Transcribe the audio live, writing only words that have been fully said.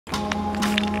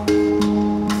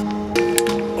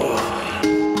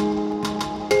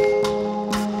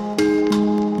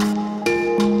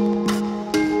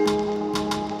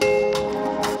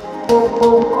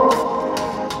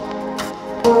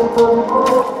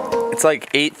It's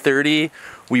like 8:30.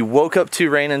 We woke up to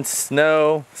rain and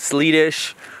snow,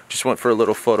 sleetish. Just went for a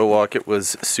little photo walk. It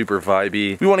was super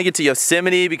vibey. We want to get to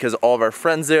Yosemite because all of our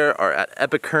friends there are at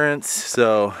Epicurrents.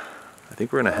 So I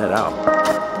think we're gonna head out.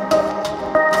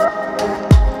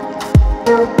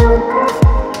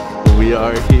 We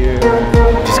are here.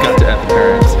 Just got to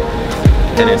Epicurrents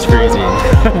and it's freezing.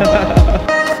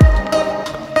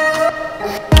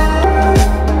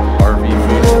 RV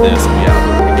food to this. We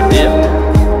have a dip.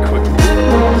 Quick.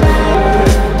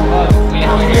 We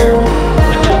out here.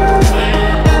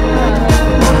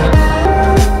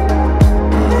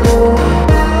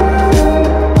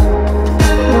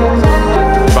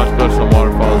 About to go to some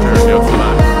waterfalls here in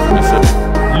Yosemite.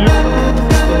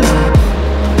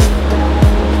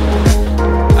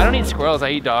 Squirrels, I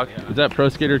eat dog. Is that pro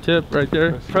skater tip right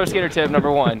there? Pro skater tip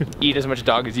number 1, eat as much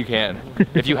dog as you can.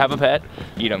 If you have a pet,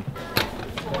 eat them.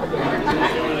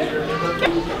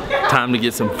 Time to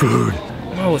get some food.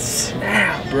 Oh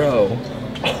snap, bro.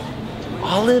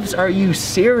 Olives, are you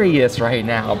serious right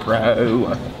now,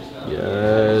 bro?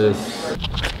 Yes.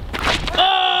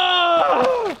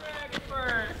 Oh!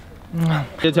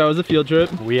 Kids, how was the field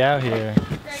trip? We out here.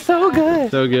 So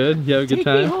good. So good? You have a good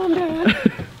time? Take me home, Dad.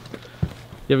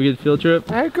 You have a good field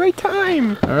trip? I had a great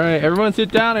time. All right, everyone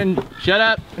sit down and shut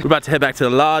up. We're about to head back to the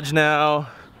lodge now.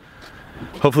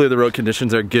 Hopefully the road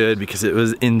conditions are good because it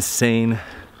was insane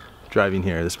driving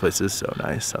here. This place is so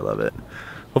nice, I love it.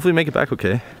 Hopefully we make it back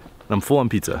okay. I'm full on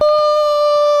pizza.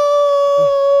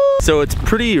 So it's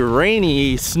pretty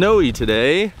rainy, snowy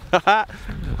today.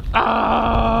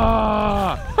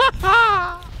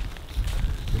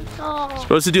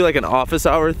 Supposed to do like an office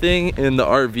hour thing in the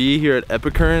RV here at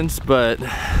Epicurrents, but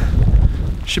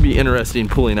should be interesting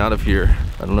pulling out of here.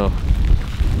 I don't know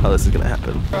how this is gonna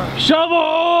happen.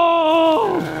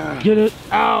 Shovel! Get it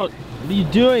out! What are you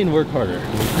doing? Work harder.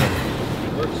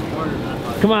 Work smarter, not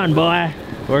harder. Come on, boy.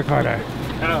 Work harder.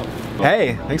 Oh.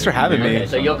 Hey, thanks for having me. Okay,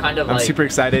 so you'll kind of I'm like, super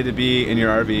excited to be in your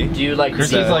RV. do you like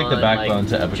Chris is like the backbone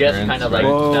to Epicurrents. just kind of like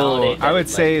validate that, I would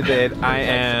like, say that I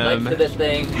am to this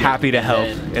thing, happy to help,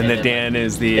 and that then, Dan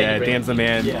is the Dan's the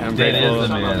man. Yeah. I'm Dan grateful, is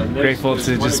the man. grateful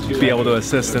to just be able to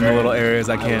assist in the little areas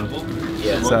I can.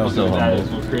 Yeah. So humble.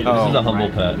 This is a humble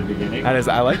pet. That is,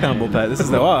 I like the humble pet. This is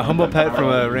a humble pet from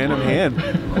a random hand.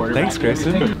 Thanks,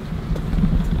 Kristen.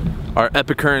 Our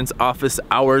Epicurrents office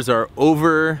hours are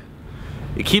over.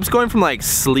 It keeps going from like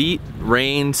sleet,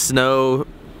 rain, snow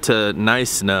to nice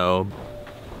snow.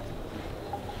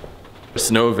 The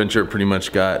snow adventure pretty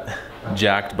much got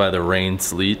jacked by the rain,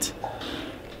 sleet.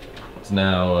 It's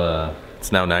now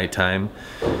nighttime.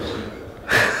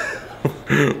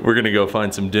 We're gonna go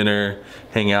find some dinner,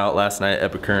 hang out last night at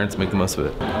Epicurrents, make the most of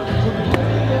it.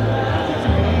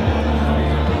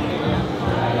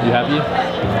 You happy?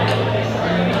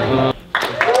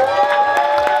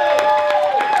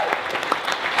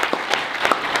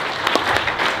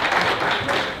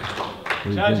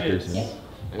 Judges. It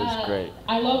was great.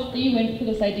 I love that you went for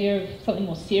this idea of something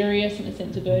more serious and a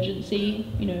sense of urgency,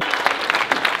 you know.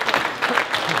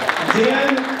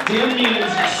 Dan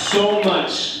means so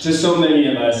much to so many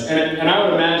of us, and I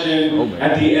would imagine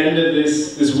at the end of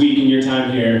this week and your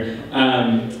time here,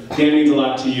 Dan means a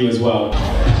lot to you as well.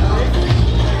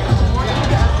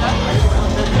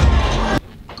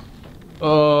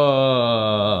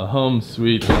 Oh, home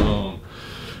sweet home.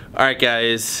 All right,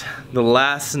 guys, the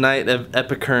last night of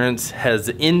Epicurrents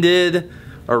has ended.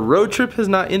 Our road trip has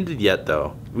not ended yet,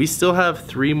 though. We still have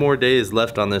 3 more days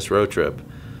left on this road trip.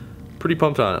 Pretty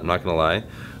pumped on it, I'm not gonna lie.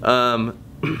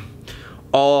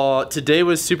 Today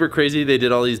was super crazy. They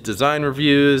did all these design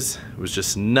reviews. It was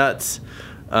just nuts.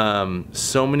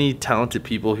 So many talented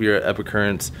people here at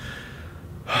Epicurrents.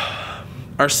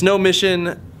 Our snow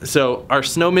mission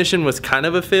was kind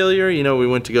of a failure. You know, we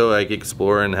went to go like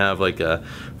explore and have like a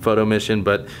photo mission,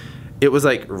 but it was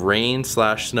like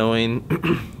rain/snowing.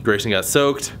 Grayson got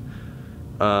soaked.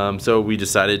 So we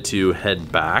decided to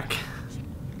head back.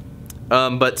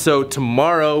 So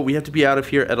tomorrow we have to be out of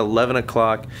here at 11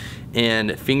 o'clock,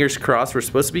 and fingers crossed, we're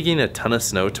supposed to be getting a ton of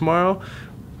snow tomorrow,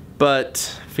 but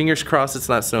fingers crossed it's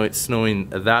not snowing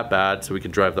that bad so we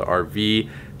can drive the RV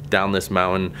down this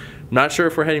mountain. Not sure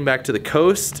if we're heading back to the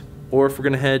coast or if we're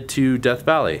gonna head to Death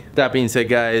Valley. That being said,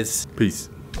 guys, peace.